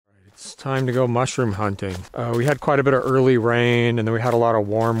It's time to go mushroom hunting. We had quite a bit of early rain and then we had a lot of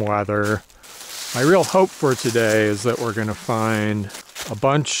warm weather. My real hope for today is that we're gonna find a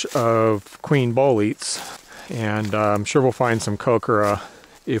bunch of queen boletes, and I'm sure we'll find some coccoras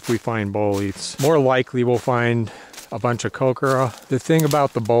if we find boletes. More likely we'll find a bunch of coccoras. The thing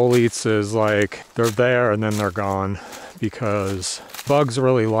about the boletes is like they're there and then they're gone because bugs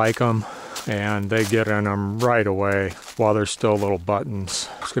really like them and they get in them right away while they're still little buttons.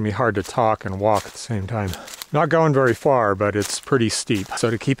 It's gonna be hard to talk and walk at the same time. Not going very far, but it's pretty steep. So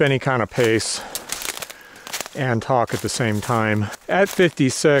to keep any kind of pace and talk at the same time at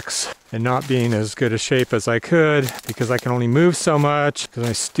 56 and not being as good a shape as I could because I can only move so much because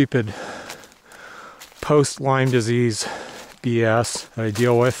my stupid post-Lyme disease BS that I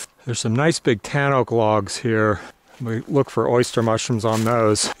deal with. There's some nice big tan oak logs here. We look for oyster mushrooms on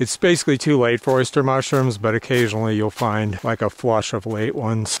those. It's basically too late for oyster mushrooms, but occasionally you'll find like a flush of late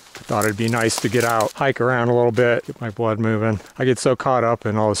ones. Thought it'd be nice to get out, hike around a little bit, get my blood moving. I get so caught up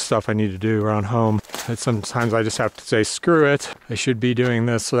in all the stuff I need to do around home that sometimes I just have to say, screw it. I should be doing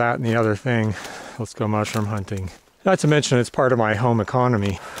this, that, and the other thing. Let's go mushroom hunting. Not to mention it's part of my home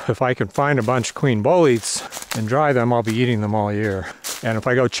economy. If I can find a bunch of queen boletes and dry them, I'll be eating them all year. And if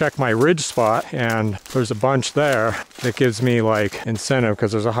I go check my ridge spot and there's a bunch there, it gives me like incentive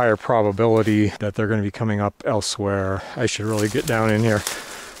because there's a higher probability that they're going to be coming up elsewhere. I should really get down in here.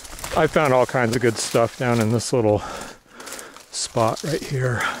 I found all kinds of good stuff down in this little spot right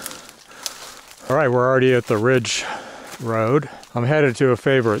here. All right, we're already at the ridge road. I'm headed to a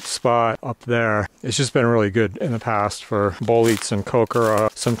favorite spot up there. It's just been really good in the past for boletes and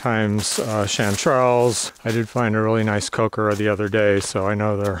coccoras, sometimes chanterelles. I did find a really nice coccora the other day, so I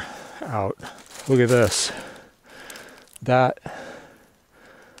know they're out. Look at this. That,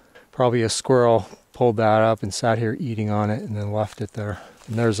 probably a squirrel pulled that up and sat here eating on it and then left it there.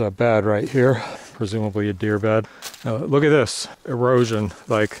 And there's a bed right here, presumably a deer bed. Now, look at this erosion,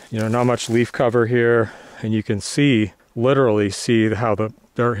 like, you know, not much leaf cover here, and you can see, literally see how the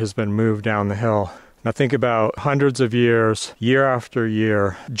dirt has been moved down the hill. Now think about hundreds of years, year after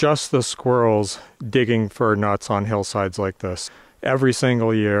year, just the squirrels digging for nuts on hillsides like this. Every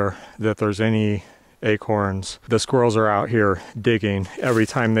single year that there's any acorns, the squirrels are out here digging. Every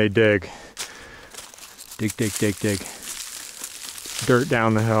time they dig, dig, dig, dig, dig. Dirt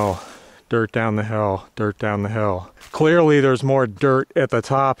down the hill, dirt down the hill, dirt down the hill. Clearly there's more dirt at the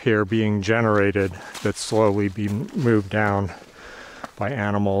top here being generated that's slowly being moved down by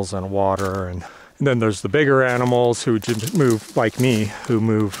animals and water. And then there's the bigger animals who just move, like me, who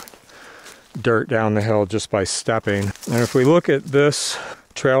move dirt down the hill just by stepping. And if we look at this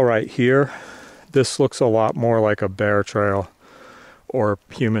trail right here, this looks a lot more like a bear trail or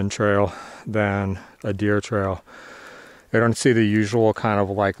human trail than a deer trail. I don't see the usual kind of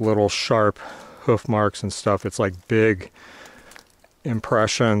like little sharp hoof marks and stuff. It's like big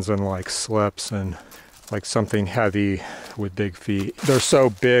impressions and like slips and like something heavy with big feet. They're so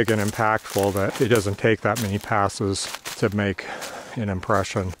big and impactful that it doesn't take that many passes to make an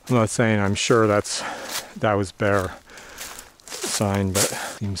impression. I'm not saying I'm sure that was bear sign, but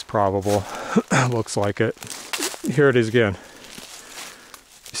seems probable. Looks like it. Here it is again.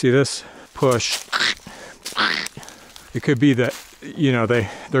 You see this? Push. It could be that, you know,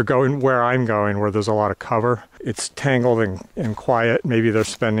 they're going where I'm going, where there's a lot of cover. It's tangled and quiet. Maybe they're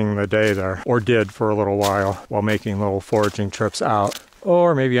spending the day there, or did for a little while making little foraging trips out.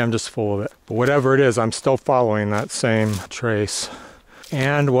 Or maybe I'm just full of it. But whatever it is, I'm still following that same trace.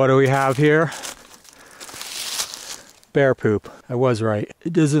 And what do we have here? Bear poop. I was right.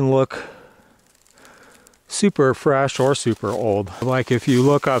 It doesn't look super fresh or super old. Like if you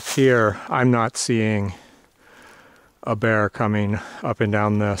look up here, I'm not seeing a bear coming up and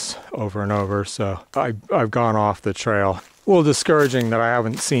down this over and over, so I've gone off the trail. A little discouraging that I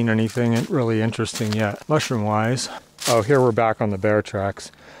haven't seen anything really interesting yet, mushroom wise. Oh, here we're back on the bear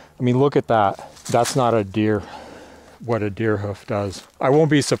tracks. I mean, look at that. That's not a deer, what a deer hoof does. I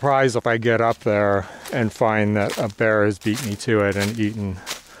won't be surprised if I get up there and find that a bear has beat me to it and eaten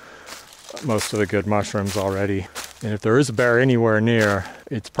most of the good mushrooms already. And if there is a bear anywhere near,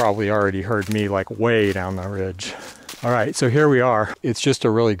 it's probably already heard me like way down the ridge. All right, so here we are. It's just a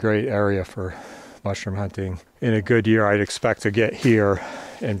really great area for mushroom hunting. In a good year, I'd expect to get here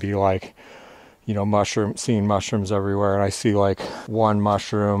and be like, you know, seeing mushrooms everywhere. And I see like one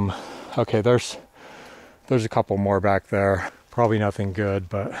mushroom. Okay, there's a couple more back there. Probably nothing good,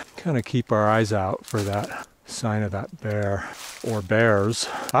 but kind of keep our eyes out for that sign of that bear or bears.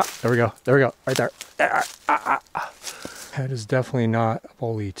 Ah, there we go, right there. That is definitely not a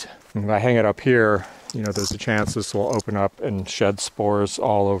bolete. If I hang it up here, you know, there's a chance this will open up and shed spores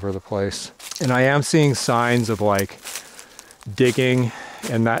all over the place. And I am seeing signs of like digging,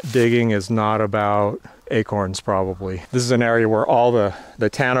 and that digging is not about acorns probably. This is an area where all the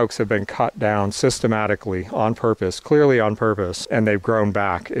tan oaks have been cut down systematically on purpose, clearly on purpose, and they've grown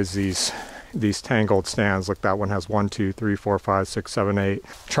back as these tangled stands. Like that one has 1, 2, 3, 4, 5, 6, 7, 8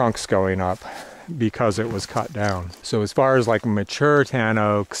 trunks going up because it was cut down. So as far as like mature tan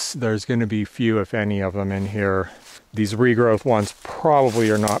oaks, there's going to be few if any of them in here. These regrowth ones probably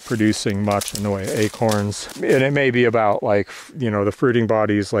are not producing much in the way of acorns. And it may be about like, you know, the fruiting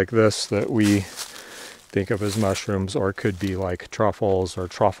bodies like this that we think of as mushrooms, or it could be like truffles or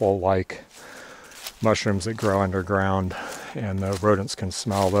truffle-like mushrooms that grow underground, and the rodents can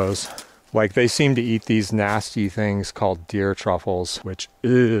smell those. Like they seem to eat these nasty things called deer truffles, which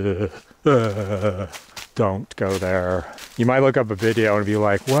don't go there. You might look up a video and be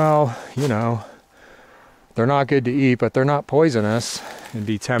like, well, you know, they're not good to eat, but they're not poisonous, and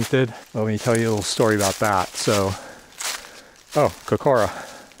be tempted. Let me tell you a little story about that. So, oh, coccora.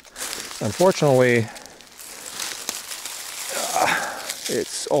 Unfortunately,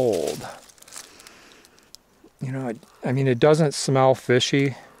 it's old. You know, I mean, it doesn't smell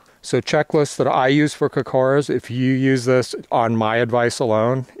fishy. So checklist that I use for coccoras, if you use this on my advice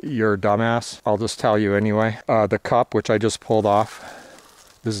alone, you're a dumbass. I'll just tell you anyway. The cup, which I just pulled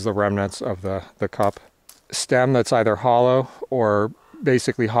off. This is the remnants of the cup. Stem that's either hollow or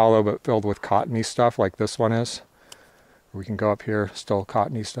basically hollow but filled with cottony stuff like this one is. We can go up here, still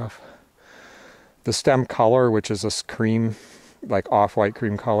cottony stuff. The stem color, which is this cream, like off-white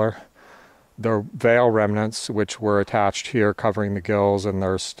cream color. The veil remnants, which were attached here covering the gills, and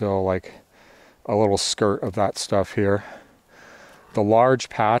there's still like a little skirt of that stuff here. The large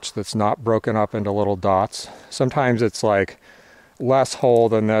patch that's not broken up into little dots. Sometimes it's like less whole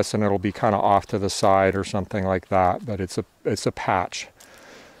than this and it'll be kind of off to the side or something like that, but it's a patch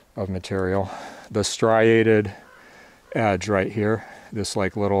of material. The striated edge right here, this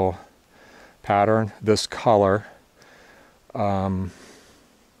like little pattern, this color,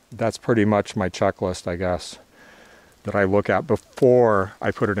 that's pretty much my checklist, I guess, that I look at before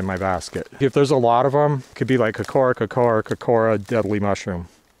I put it in my basket. If there's a lot of them, it could be like coccora, deadly mushroom,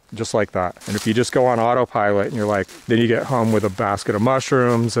 just like that. And if you just go on autopilot and you're like, then you get home with a basket of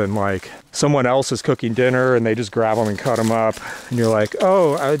mushrooms and like someone else is cooking dinner and they just grab them and cut them up. And you're like,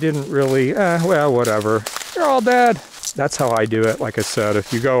 oh, I didn't really, well, whatever. They're all dead. That's how I do it. Like I said,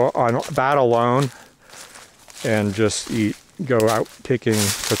 if you go on that alone and just go out picking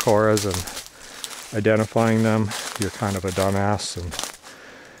coccoras and identifying them, you're kind of a dumbass and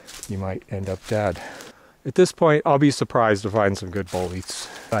you might end up dead. At this point, I'll be surprised to find some good boletes,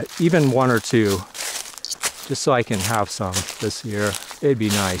 but even 1 or 2, just so I can have some this year, it'd be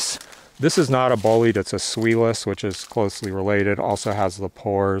nice. This is not a bolete, it's a suelus, which is closely related, also has the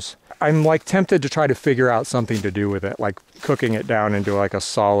pores. I'm like tempted to try to figure out something to do with it, like cooking it down into like a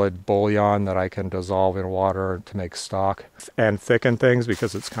solid bouillon that I can dissolve in water to make stock and thicken things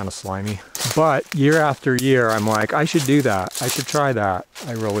because it's kind of slimy. But year after year, I'm like, I should do that. I should try that.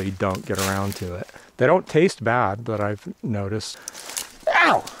 I really don't get around to it. They don't taste bad, but I've noticed.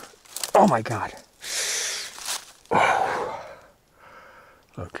 Ow! Oh my God.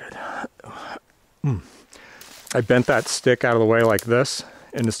 Oh, good. I bent that stick out of the way like this,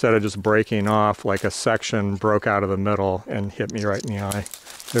 and instead of just breaking off, like a section broke out of the middle and hit me right in the eye.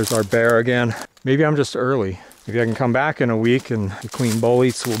 There's our bear again. Maybe I'm just early. Maybe I can come back in a week and the clean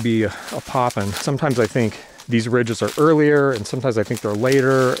boletes will be a poppin'. Sometimes I think these ridges are earlier, and sometimes I think they're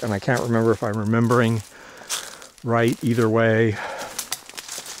later, and I can't remember if I'm remembering right either way.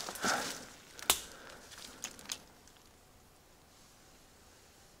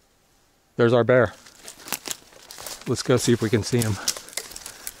 There's our bear. Let's go see if we can see him.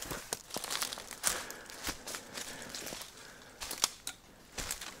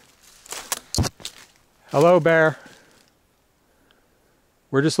 Hello, bear.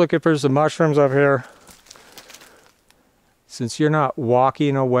 We're just looking for some mushrooms up here. Since you're not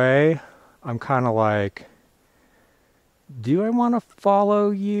walking away, I'm kind of like, do I want to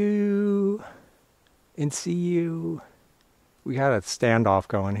follow you and see you? We had a standoff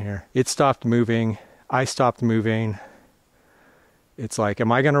going here. It stopped moving. I stopped moving. It's like,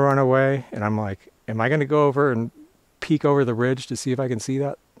 am I going to run away? And I'm like, am I going to go over and peek over the ridge to see if I can see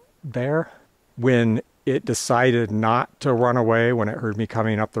that bear? When it decided not to run away when it heard me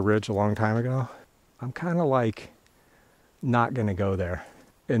coming up the ridge a long time ago, I'm kind of like not going to go there.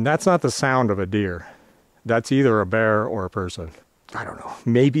 And that's not the sound of a deer. That's either a bear or a person. I don't know.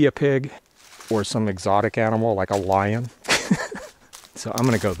 Maybe a pig or some exotic animal like a lion. So I'm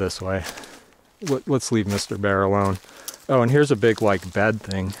going to go this way. let's leave Mr. Bear alone. Oh, and here's a big like bed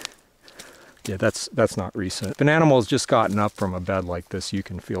thing. Yeah, that's not recent. If an animal's just gotten up from a bed like this, you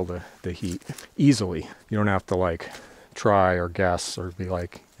can feel the heat easily. You don't have to like try or guess or be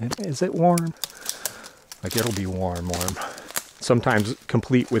like, is it warm? Like it'll be warm. Sometimes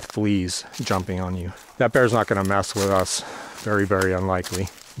complete with fleas jumping on you. That bear's not gonna mess with us. Very, very unlikely.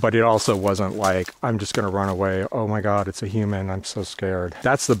 But it also wasn't like, I'm just gonna run away. Oh my God, it's a human, I'm so scared.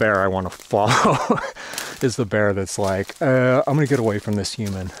 That's the bear I wanna follow, is the bear that's like, I'm gonna get away from this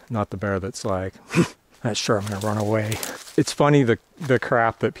human. Not the bear that's like, not sure I'm gonna run away. It's funny the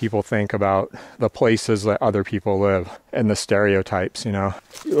crap that people think about the places that other people live and the stereotypes, you know.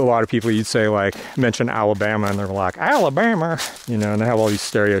 A lot of people you'd say like, mention Alabama and they're like, Alabama, you know, and they have all these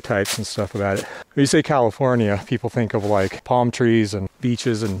stereotypes and stuff about it. When you say California, people think of like palm trees and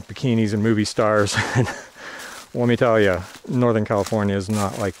beaches and bikinis and movie stars. And let me tell you, Northern California is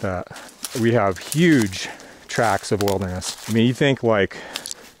not like that. We have huge tracts of wilderness. I mean, you think like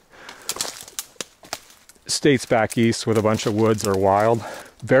states back east with a bunch of woods are wild,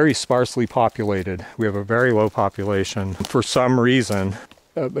 very sparsely populated. We have a very low population. For some reason,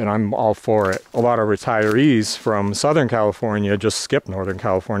 and I'm all for it, a lot of retirees from Southern California just skip Northern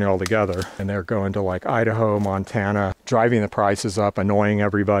California altogether. And they're going to like Idaho, Montana, driving the prices up, annoying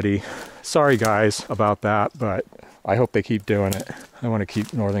everybody. Sorry guys about that, but I hope they keep doing it. I want to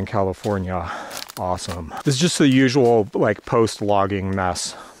keep Northern California awesome. This is just the usual like post-logging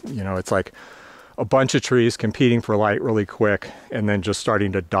mess. You know, it's like a bunch of trees competing for light really quick and then just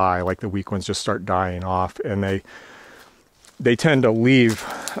starting to die, like the weak ones just start dying off, and they tend to leave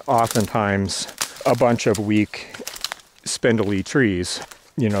oftentimes a bunch of weak spindly trees.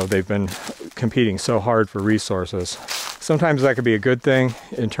 You know, they've been competing so hard for resources. Sometimes that could be a good thing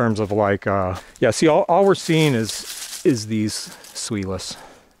in terms of like, yeah, see, all we're seeing is these sweetless.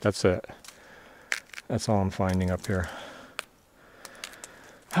 That's it. That's all I'm finding up here.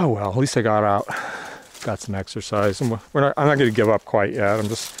 Oh well, at least I got out, got some exercise, and I'm not going to give up quite yet.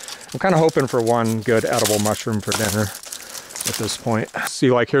 I'm kind of hoping for one good edible mushroom for dinner at this point. See,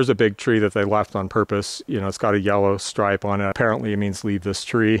 like here's a big tree that they left on purpose. You know, it's got a yellow stripe on it. Apparently it means leave this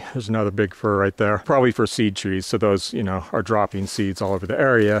tree. There's another big fir right there, probably for seed trees. So those, you know, are dropping seeds all over the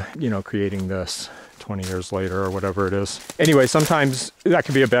area, you know, creating this 20 years later or whatever it is. Anyway, sometimes that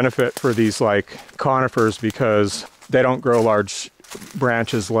can be a benefit for these like conifers because they don't grow large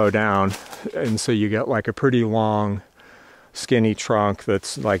branches low down, and so you get like a pretty long skinny trunk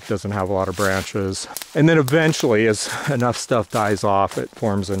that's like doesn't have a lot of branches, and then eventually as enough stuff dies off it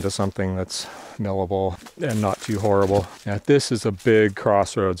forms into something that's millable and not too horrible. Yeah, this is a big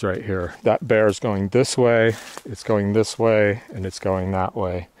crossroads right here. That bear's going this way, it's going this way, and it's going that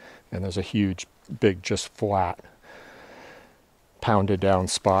way, and there's a huge big just flat pounded down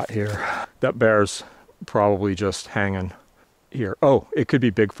spot here. That bear's probably just hanging here. Oh, it could be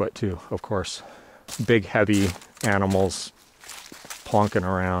Bigfoot too, of course. Big heavy animals plonking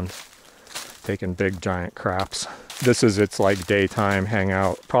around, taking big giant craps. This is its like daytime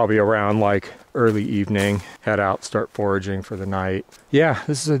hangout, probably around like early evening, head out, start foraging for the night. Yeah,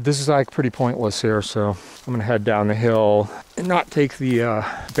 this is like pretty pointless here, so I'm gonna head down the hill and not take the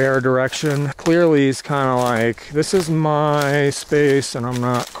bear direction. Clearly he's kind of like, this is my space and I'm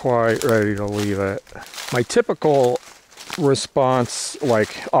not quite ready to leave it. My typical response,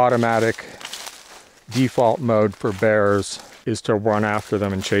 like automatic default mode for bears, is to run after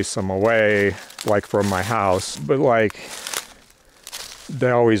them and chase them away, like from my house. But like, they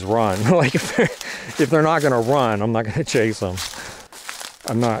always run. Like if they're not gonna run, I'm not gonna chase them.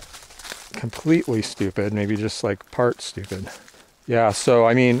 I'm not completely stupid, maybe just like part stupid. Yeah, so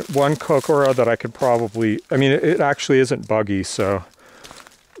I mean, one cocora that I could probably, I mean, it actually isn't buggy, so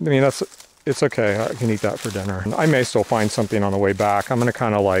I mean, it's okay. I can eat that for dinner. I may still find something on the way back. I'm gonna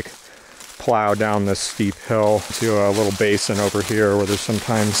kind of like plow down this steep hill to a little basin over here where there's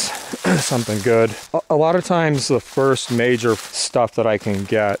sometimes something good. A lot of times the first major stuff that I can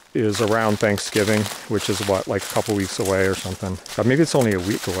get is around Thanksgiving, which is what, like a couple weeks away or something. Maybe it's only a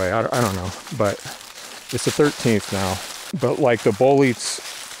week away, I don't know, but it's the 13th now. But like the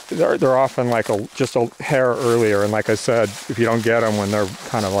boletes, they're often like just a hair earlier, and like I said, if you don't get them when they're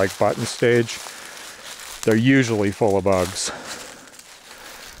kind of like button stage, they're usually full of bugs.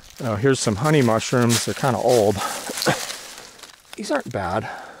 Oh, here's some honey mushrooms. They're kind of old. These aren't bad.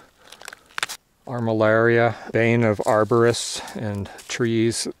 Armillaria, bane of arborists and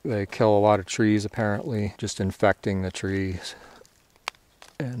trees. They kill a lot of trees apparently, just infecting the trees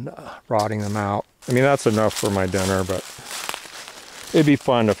and rotting them out. I mean, that's enough for my dinner, but it'd be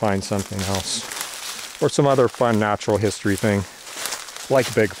fun to find something else. Or some other fun natural history thing, like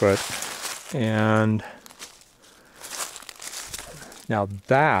Bigfoot. And now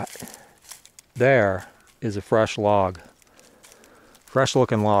that there is a fresh log. Fresh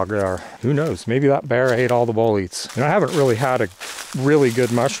looking log there. Who knows? Maybe that bear ate all the boletes. And I haven't really had a really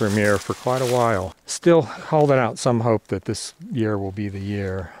good mushroom year for quite a while. Still holding out some hope that this year will be the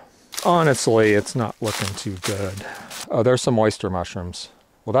year. Honestly, it's not looking too good. Oh, there's some oyster mushrooms.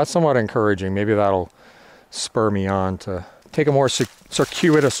 Well, that's somewhat encouraging. Maybe that'll spur me on to take a more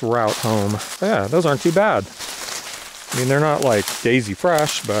circuitous route home. Yeah, those aren't too bad. I mean, they're not like daisy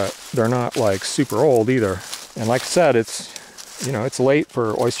fresh, but they're not like super old either. And like I said, it's, you know, it's late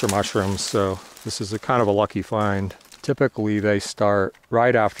for oyster mushrooms, so this is a kind of a lucky find. Typically they start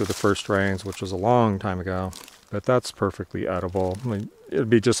right after the first rains, which was a long time ago, but that's perfectly edible. I mean, it'd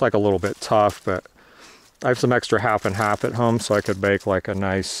be just like a little bit tough, but I have some extra half and half at home, so I could make like a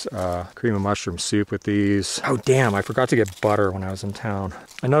nice cream of mushroom soup with these. Oh damn, I forgot to get butter when I was in town.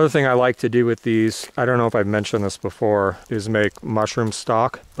 Another thing I like to do with these, I don't know if I've mentioned this before, is make mushroom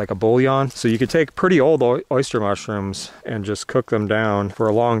stock, like a bouillon. So you could take pretty old oyster mushrooms and just cook them down for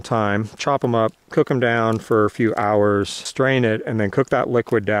a long time, chop them up, cook them down for a few hours, strain it, and then cook that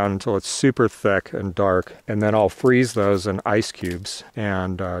liquid down until it's super thick and dark. And then I'll freeze those in ice cubes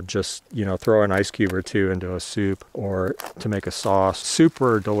and just, you know, throw an ice cube or two into a soup or to make a sauce.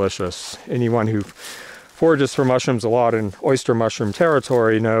 Super delicious. Anyone who forages for mushrooms a lot in oyster mushroom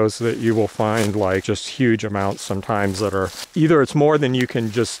territory knows that you will find like just huge amounts sometimes that are either it's more than you can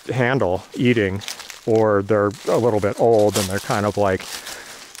just handle eating, or they're a little bit old and they're kind of like,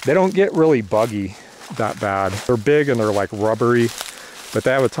 they don't get really buggy that bad. They're big and they're like rubbery, but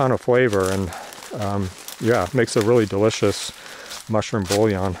they have a ton of flavor, and yeah, makes a really delicious mushroom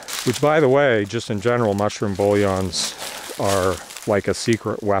bouillon. Which, by the way, just in general, mushroom bouillons are like a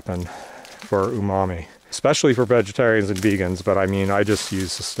secret weapon for umami, especially for vegetarians and vegans. But I mean, I just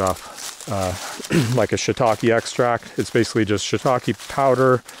use the stuff like a shiitake extract. It's basically just shiitake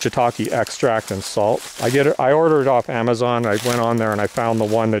powder, shiitake extract, and salt. I ordered it off Amazon. I went on there and I found the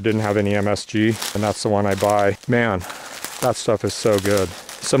one that didn't have any MSG, and that's the one I buy. Man, that stuff is so good.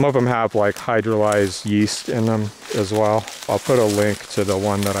 Some of them have like hydrolyzed yeast in them as well. I'll put a link to the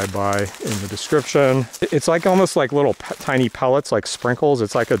one that I buy in the description. It's like almost like little tiny pellets, like sprinkles.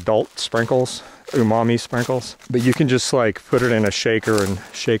 It's like adult sprinkles, umami sprinkles. But you can just like put it in a shaker and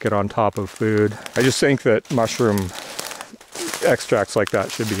shake it on top of food. I just think that mushroom extracts like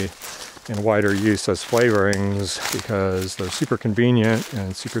that should be in wider use as flavorings because they're super convenient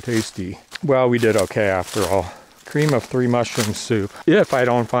and super tasty. Well, we did okay after all. Cream of 3 mushroom soup, if I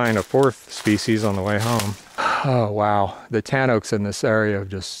don't find a 4th species on the way home. Oh wow, the tan oaks in this area have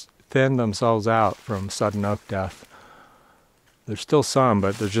just thinned themselves out from sudden oak death. There's still some,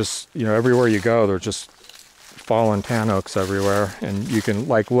 but they're just, you know, everywhere you go, they're just fallen tan oaks everywhere, and you can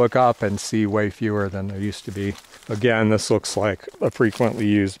like look up and see way fewer than there used to be. Again, this looks like a frequently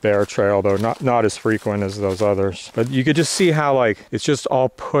used bear trail, though not as frequent as those others. But you could just see how like it's just all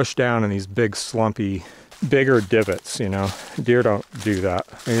pushed down in these big slumpy, bigger divots, you know. Deer don't do that.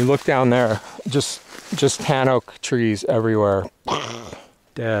 And you look down there, just tan oak trees everywhere,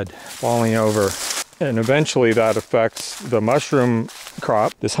 dead, falling over. And eventually that affects the mushroom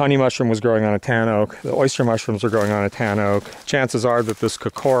crop. This honey mushroom was growing on a tan oak. The oyster mushrooms are growing on a tan oak. Chances are that this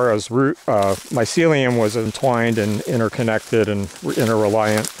coccora's root mycelium was entwined and interconnected and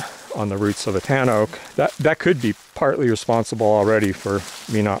interreliant on the roots of a tan oak. That could be partly responsible already for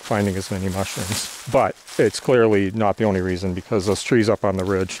me not finding as many mushrooms. But it's clearly not the only reason, because those trees up on the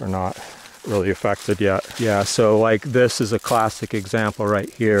ridge are not really affected yet. Yeah, so like this is a classic example right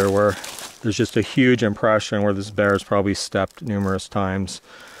here where there's just a huge impression where this bear's probably stepped numerous times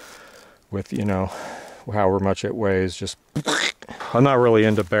with, you know, however much it weighs. Just, I'm not really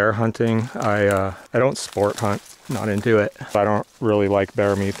into bear hunting. I don't sport hunt. Not into it. I don't really like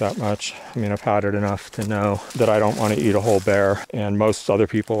bear meat that much. I mean, I've had it enough to know that I don't want to eat a whole bear, and most other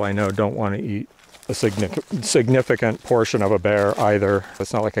people I know don't want to eat a significant portion of a bear either.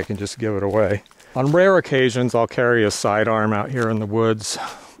 It's not like I can just give it away. On rare occasions, I'll carry a sidearm out here in the woods.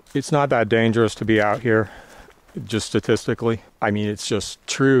 It's not that dangerous to be out here, just statistically. I mean, it's just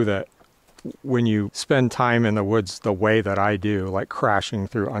true that when you spend time in the woods the way that I do, like crashing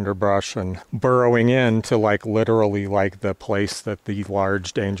through underbrush and burrowing into like literally like the place that the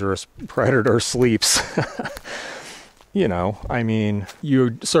large dangerous predator sleeps, you know, I mean,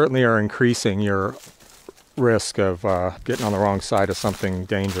 you certainly are increasing your risk of getting on the wrong side of something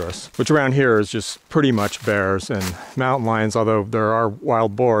dangerous, which around here is just pretty much bears and mountain lions, although there are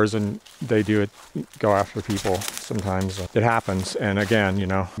wild boars and they do go after people sometimes. It happens. And again, you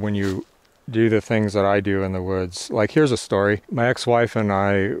know, when you do the things that I do in the woods. Like, here's a story. My ex-wife and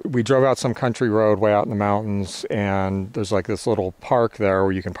I, we drove out some country road way out in the mountains, and there's like this little park there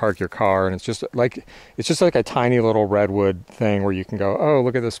where you can park your car, and it's just like a tiny little redwood thing where you can go, oh,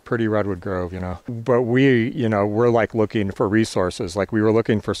 look at this pretty redwood grove, you know. But we, you know, we're like looking for resources. Like, we were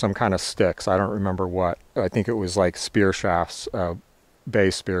looking for some kind of sticks. I don't remember what. I think it was like spear shafts,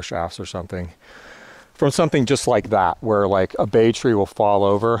 bay spear shafts or something. From something just like that, where like a bay tree will fall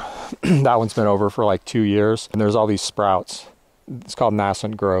over. That one's been over for like 2 years, and there's all these sprouts. It's called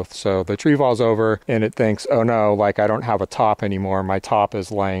nascent growth. So the tree falls over and it thinks, oh no, like I don't have a top anymore. My top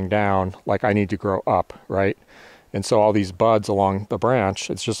is laying down, like I need to grow up, right? And so all these buds along the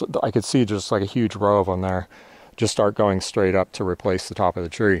branch, it's just, I could see just like a huge row of them there, just start going straight up to replace the top of the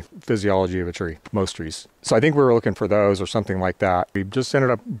tree. Physiology of a tree, most trees. So I think we were looking for those or something like that. We just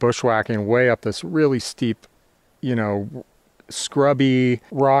ended up bushwhacking way up this really steep, you know, scrubby,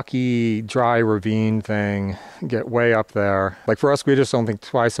 rocky, dry ravine thing, get way up there. Like, for us, we just don't think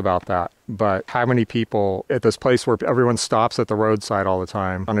twice about that. But how many people at this place where everyone stops at the roadside all the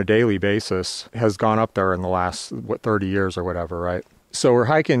time on a daily basis has gone up there in the last, 30 years or whatever, right? So we're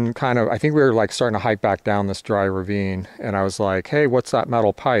hiking kind of, I think we were like starting to hike back down this dry ravine, and I was like, hey, what's that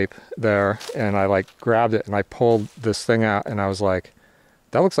metal pipe there? And I like grabbed it and I pulled this thing out, and I was like,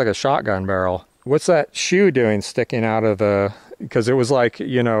 that looks like a shotgun barrel. What's that shoe doing sticking out of the, because it was like,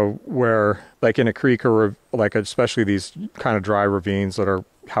 you know, where like in a creek or like especially these kind of dry ravines that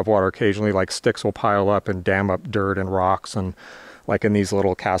have water occasionally, like sticks will pile up and dam up dirt and rocks, and like in these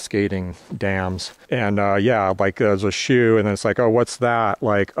little cascading dams. And yeah, like there's a shoe, and then it's like, oh, what's that?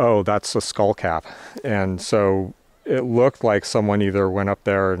 Like, oh, that's a skull cap. And so it looked like someone either went up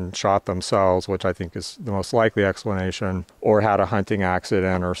there and shot themselves, which I think is the most likely explanation, or had a hunting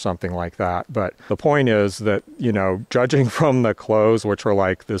accident or something like that. But the point is that, you know, judging from the clothes, which are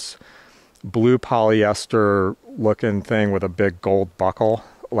like this blue polyester looking thing with a big gold buckle,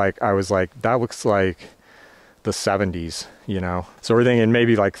 like I was like, that looks like the 70s, you know. So we're thinking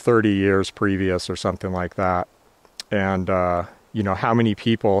maybe like 30 years previous or something like that. And you know, how many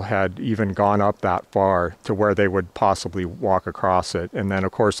people had even gone up that far to where they would possibly walk across it. And then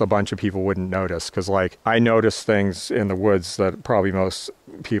of course a bunch of people wouldn't notice, because like I notice things in the woods that probably most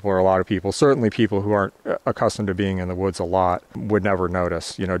people, or a lot of people, certainly people who aren't accustomed to being in the woods a lot, would never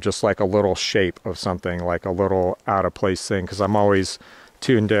notice, you know, just like a little shape of something, like a little out of place thing. Because I'm always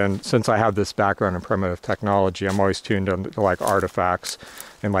tuned in, since I have this background in primitive technology, I'm always tuned in to like artifacts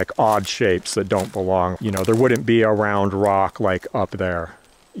and like odd shapes that don't belong. You know, there wouldn't be a round rock like up there,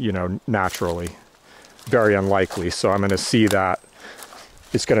 you know, naturally. Very unlikely. So I'm going to see that.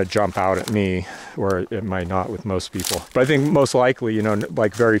 It's going to jump out at me, where it might not with most people. But I think most likely, you know,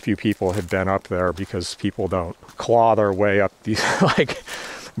 like very few people have been up there, because people don't claw their way up these like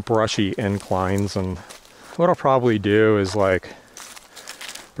brushy inclines. And what I'll probably do is like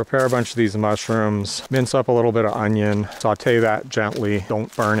prepare a bunch of these mushrooms, mince up a little bit of onion, saute that gently.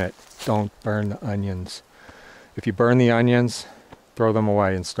 Don't burn it. Don't burn the onions. If you burn the onions, throw them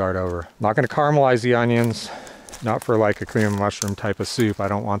away and start over. Not going to caramelize the onions. Not for like a cream of mushroom type of soup. I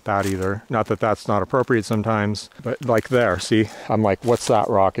don't want that either. Not that that's not appropriate sometimes, but like there, see? I'm like, what's that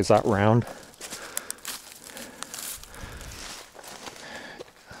rock? Is that round?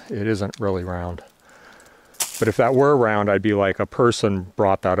 It isn't really round. But if that were round, I'd be like, a person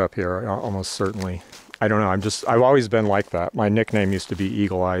brought that up here, almost certainly. I don't know, I've always been like that. My nickname used to be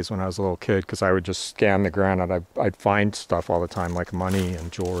Eagle Eyes when I was a little kid, because I would just scan the ground and I'd find stuff all the time, like money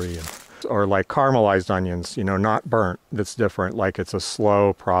and jewelry, or like caramelized onions, you know, not burnt. That's different, like it's a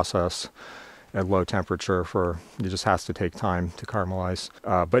slow process at low temperature it just has to take time to caramelize,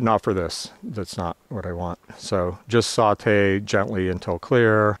 but not for this. That's not what I want. So just saute gently until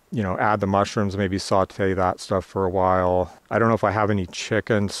clear, you know, add the mushrooms, maybe saute that stuff for a while. I don't know if I have any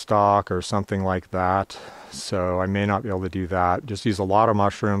chicken stock or something like that, so I may not be able to do that. Just use a lot of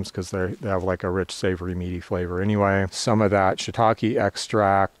mushrooms, because they have like a rich, savory, meaty flavor anyway. Some of that shiitake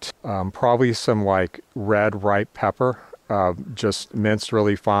extract, probably some like red ripe pepper, just minced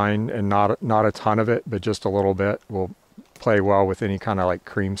really fine, and not a ton of it, but just a little bit will play well with any kind of like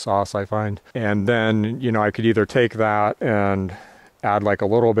cream sauce, I find. And then, you know, I could either take that and add like a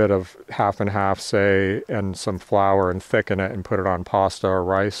little bit of half and half, say, and some flour, and thicken it and put it on pasta or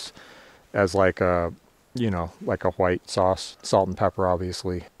rice as like a, you know, like a white sauce, salt and pepper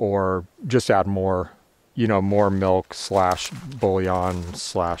obviously, or just add more, you know, more milk / bouillon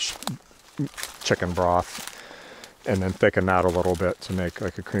 / chicken broth, and then thicken that a little bit to make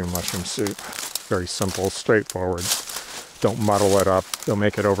like a cream mushroom soup. Very simple, straightforward. Don't muddle it up. Don't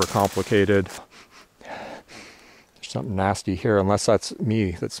make it overcomplicated. There's something nasty here, unless that's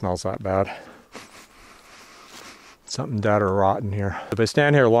me that smells that bad. Something dead or rotten here. If I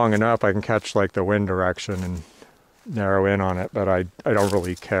stand here long enough, I can catch like the wind direction and narrow in on it, but I don't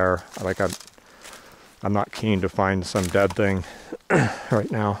really care. I'm not keen to find some dead thing right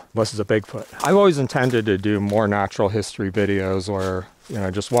now, unless it's a Bigfoot. I've always intended to do more natural history videos where, you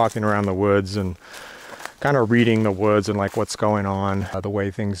know, just walking around the woods and kind of reading the woods and like what's going on, the way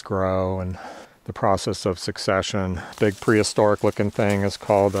things grow and the process of succession. Big prehistoric looking thing is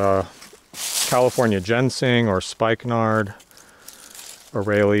called California ginseng or spikenard,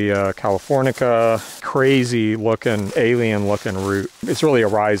 Aurelia californica. Crazy looking, alien looking root. It's really a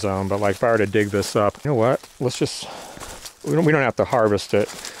rhizome, but like if I were to dig this up, you know what? Let's just, we don't have to harvest it,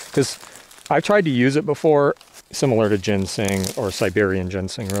 because I've tried to use it before, similar to ginseng or Siberian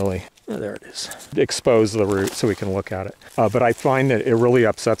ginseng, really. Oh, there it is. Expose the root so we can look at it. But I find that it really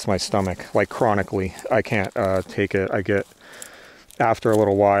upsets my stomach, like chronically. I can't take it. After a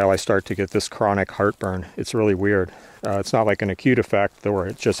little while, I start to get this chronic heartburn. It's really weird. It's not like an acute effect where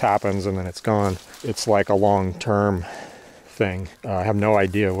it just happens and then it's gone. It's like a long-term thing. I have no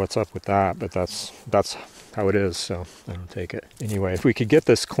idea what's up with that, but that's how it is, so I don't take it. Anyway, if we could get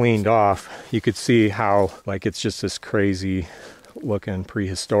this cleaned off, you could see how like it's just this crazy looking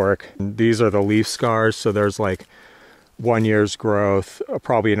prehistoric. And these are the leaf scars, so there's like 1 year's growth,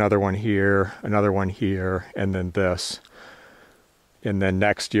 probably another one here, and then this. And then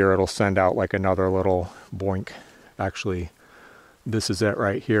next year it'll send out like another little boink. Actually, this is it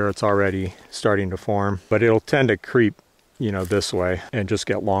right here. It's already starting to form, but it'll tend to creep, you know, this way and just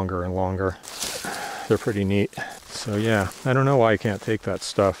get longer and longer. They're pretty neat. So yeah, I don't know why I can't take that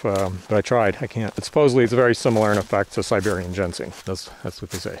stuff, but I tried. I can't. Supposedly it's very similar in effect to Siberian ginseng. That's what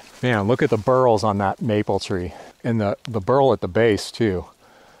they say. Man, look at the burls on that maple tree, and the burl at the base too.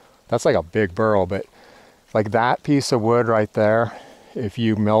 That's like a big burl, but like that piece of wood right there, if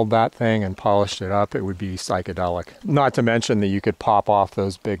you milled that thing and polished it up, it would be psychedelic. Not to mention that you could pop off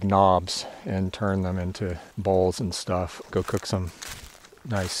those big knobs and turn them into bowls and stuff. Go cook some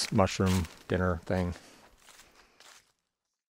nice mushroom dinner thing.